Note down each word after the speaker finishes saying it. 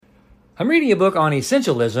I'm reading a book on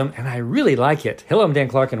essentialism, and I really like it. Hello, I'm Dan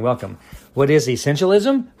Clark, and welcome. What is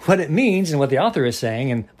essentialism? What it means, and what the author is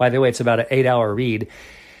saying, and by the way, it's about an 8-hour read,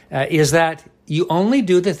 is that you only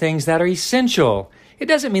do the things that are essential. It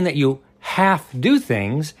doesn't mean that you half do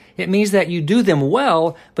things. It means that you do them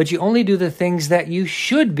well, but you only do the things that you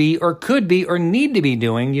should be or could be or need to be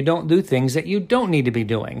doing. You don't do things that you don't need to be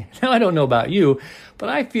doing. Now, I don't know about you, but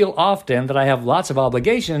I feel often that I have lots of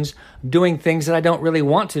obligations doing things that I don't really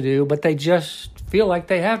want to do, but they just feel like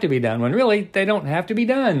they have to be done, when really they don't have to be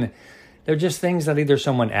done. They're just things that either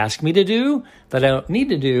someone asked me to do that I don't need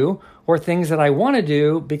to do, or things that I want to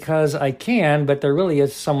do because I can, but there really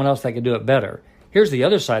is someone else that could do it better. Here's the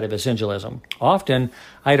other side of essentialism. Often,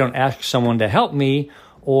 I don't ask someone to help me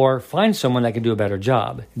or find someone that can do a better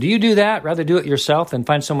job. Do you do that? Rather do it yourself than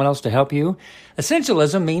find someone else to help you?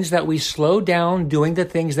 Essentialism means that we slow down doing the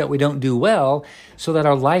things that we don't do well so that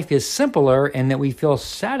our life is simpler and that we feel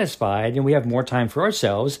satisfied and we have more time for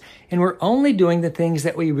ourselves, and we're only doing the things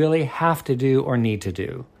that we really have to do or need to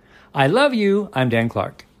do. I love you. I'm Dan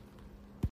Clark.